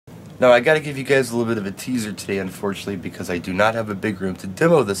Now I gotta give you guys a little bit of a teaser today, unfortunately, because I do not have a big room to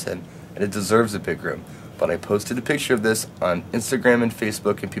demo this in, and it deserves a big room. But I posted a picture of this on Instagram and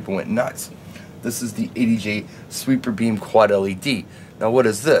Facebook and people went nuts. This is the ADJ Sweeper Beam Quad LED. Now what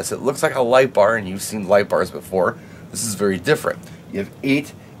is this? It looks like a light bar, and you've seen light bars before. This is very different. You have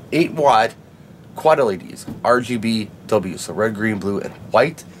 8 watt quad LEDs, RGB, W, so red, green, blue, and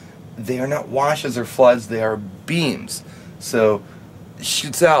white. They are not washes or floods, they are beams. So it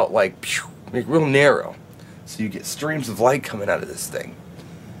shoots out like, real narrow. So you get streams of light coming out of this thing.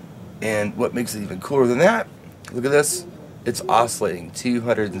 And what makes it even cooler than that, look at this, it's oscillating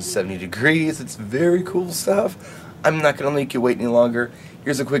 270 degrees. It's very cool stuff. I'm not going to make you wait any longer.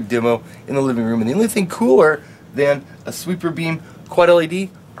 Here's a quick demo in the living room. And the only thing cooler than a Sweeper Beam Quad LED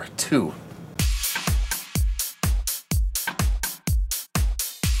are two.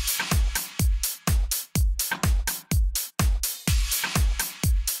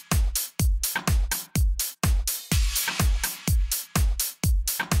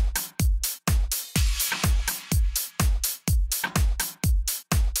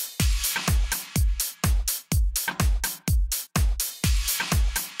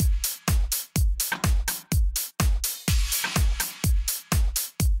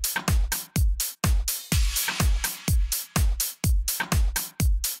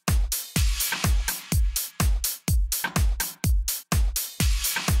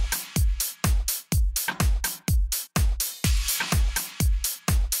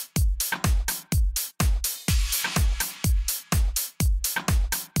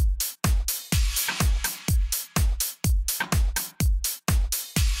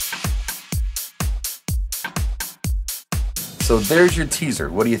 So there's your teaser.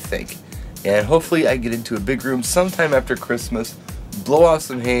 What do you think? And hopefully I get into a big room sometime after Christmas, blow off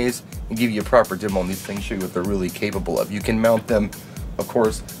some haze, and give you a proper demo on these things, show you what they're really capable of. You can mount them, of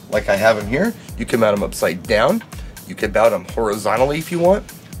course, like I have them here. You can mount them upside down. You can mount them horizontally if you want.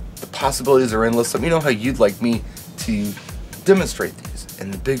 The possibilities are endless. Let me know how you'd like me to demonstrate these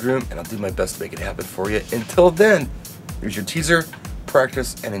in the big room, and I'll do my best to make it happen for you. Until then, here's your teaser,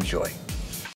 practice, and enjoy.